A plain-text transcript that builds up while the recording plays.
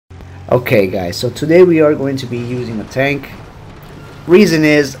Okay guys, so today we are going to be using a tank. Reason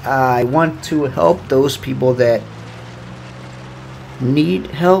is I want to help those people that need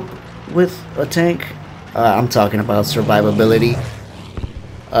help with a tank. I'm talking about survivability.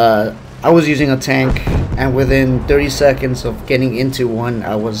 I was using a tank and within 30 seconds of getting into one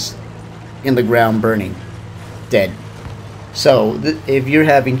I was in the ground burning, dead. So if you're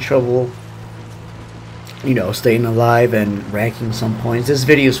having trouble staying alive and ranking some points, this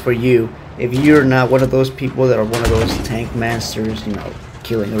video is for you. If you're not one of those people that are one of those tank masters,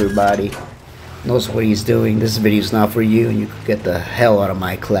 killing everybody, knows what he's doing, this video is not for you and you could get the hell out of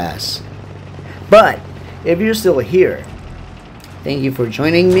my class. But if you're still here, thank you for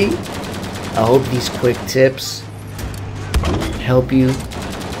joining me. I hope these quick tips help you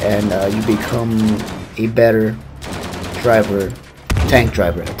and you become a better driver, a tank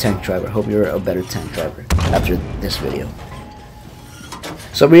driver. Hope you're a better tank driver after this video.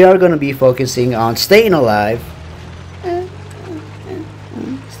 So we are going to be focusing on staying alive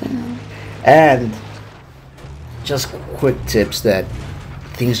and just quick tips, that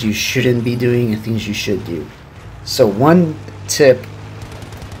things you shouldn't be doing and things you should do. So one tip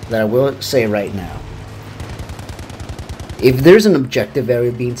that I will say right now: if there's an objective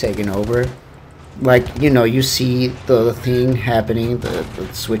area being taken over, like you see the thing happening, the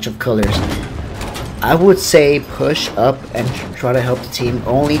switch of colors, I would say push up and try to help the team,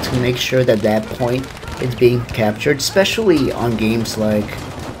 only to make sure that that point is being captured, especially on games like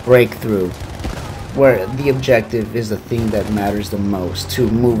Breakthrough, where the objective is the thing that matters the most, to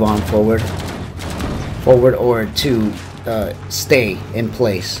move on forward or to stay in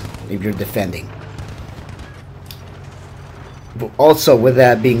place if you're defending. But also, with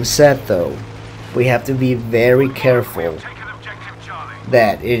that being said though, we have to be very careful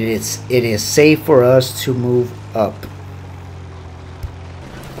that it is safe for us to move up.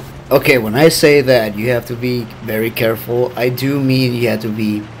 Okay, when I say that you have to be very careful, I do mean you have to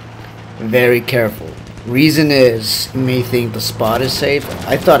be very careful. Reason is, you may think the spot is safe.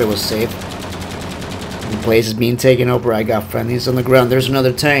 I thought it was safe. The place is being taken over. I got friendlies on the ground. There's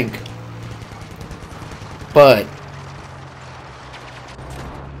another tank. But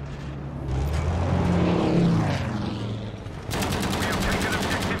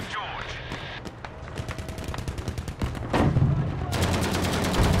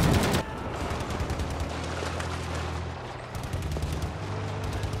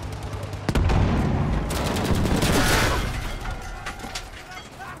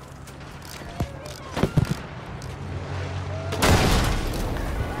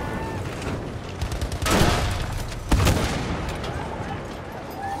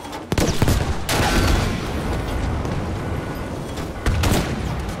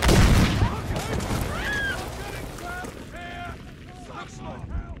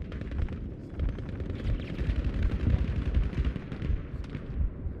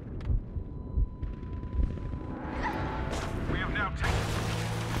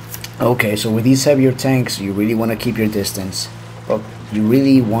okay, so with these heavier tanks, you really want to keep your distance, but you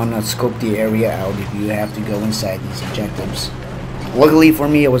really want to scope the area out if you have to go inside these objectives. Luckily for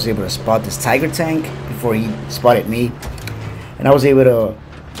me, I was able to spot this Tiger tank before he spotted me, and I was able to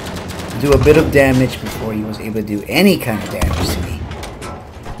do a bit of damage before he was able to do any kind of damage to me.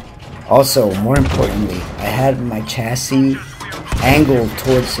 Also, more importantly, I had my chassis angled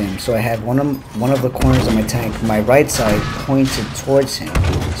towards him, so I had one of the corners of my tank, my right side, pointed towards him.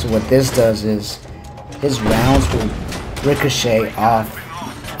 So what this does is his rounds will ricochet off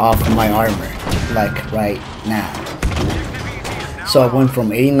my armor, like right now. So I went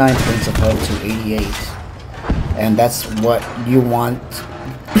from 89 points of health to 88, and that's what you want.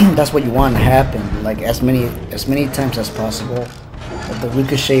 That's what you want to happen, like as many times as possible. But the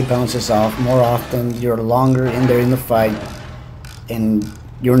ricochet bounces off more often, you're longer in there in the fight, and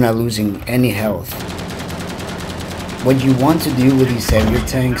you're not losing any health. What you want to do with these heavier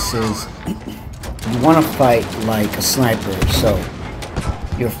tanks is you want to fight like a sniper. So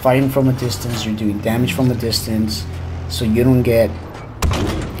you're fighting from a distance, you're doing damage from a distance, so you don't get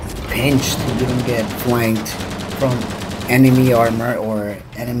pinched, you don't get flanked from enemy armor or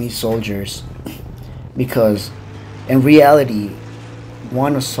enemy soldiers. Because in reality,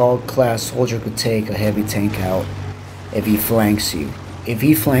 one assault class soldier could take a heavy tank out if he flanks you. If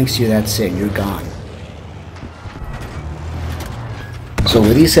he flanks you, that's it, you're gone. So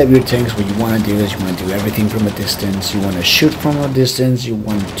with these heavier tanks, what you want to do is you want to do everything from a distance. You want to shoot from a distance. You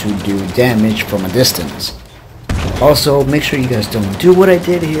want to do damage from a distance. Also, make sure you guys don't do what I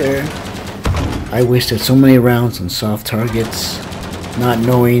did here. I wasted so many rounds on soft targets, not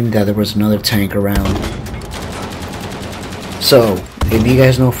knowing that there was another tank around. So If you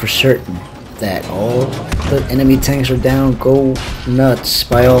guys know for certain that all the enemy tanks are down, go nuts.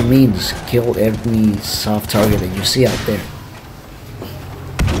 By all means, kill every soft target that you see out there.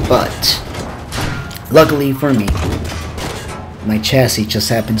 But luckily for me, my chassis just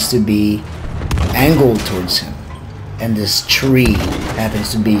happens to be angled towards him, and this tree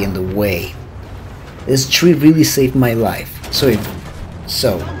happens to be in the way. This tree really saved my life. So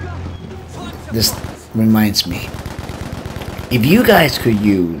this reminds me, if you guys could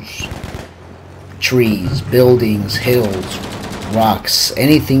use trees, buildings, hills, rocks,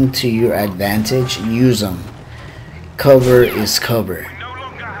 anything to your advantage, use them. Cover is cover.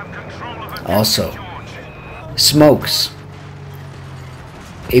 Also, smokes.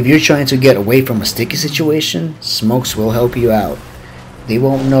 If you're trying to get away from a sticky situation, smokes will help you out. They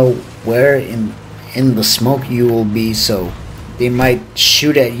won't know where in the smoke you will be, so they might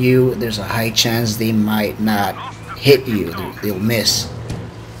shoot at you. There's a high chance they might not hit you. They'll miss.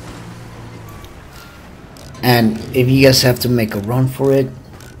 And if you guys have to make a run for it,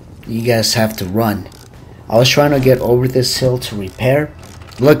 you guys have to run. I was trying to get over this hill to repair.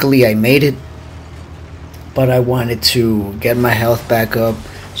 Luckily I made it, but I wanted to get my health back up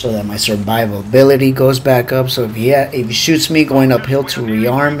so that my survivability goes back up. So if he shoots me going uphill to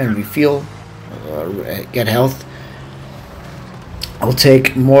rearm and refuel, get health, I'll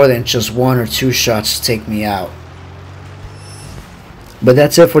take more than just 1 or 2 shots to take me out. But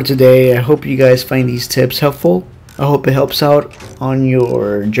that's it for today. I hope you guys find these tips helpful. I hope it helps out on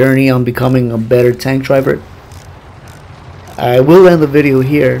your journey on becoming a better tank driver. I will end the video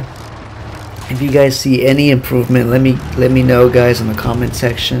here. If you guys see any improvement, let me know, guys, in the comment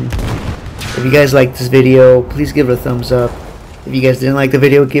section. If you guys like this video, please give it a thumbs up. If you guys didn't like the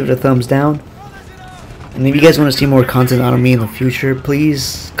video, give it a thumbs down. And if you guys want to see more content out of me in the future,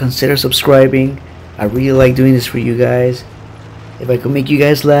 please consider subscribing. I really like doing this for you guys. If I could make you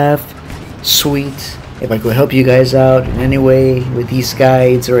guys laugh, sweet. If I could help you guys out in any way with these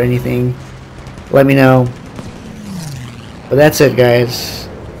guides or anything, let me know. But that's it, guys.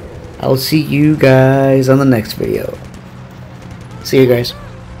 I'll see you guys on the next video. See you guys.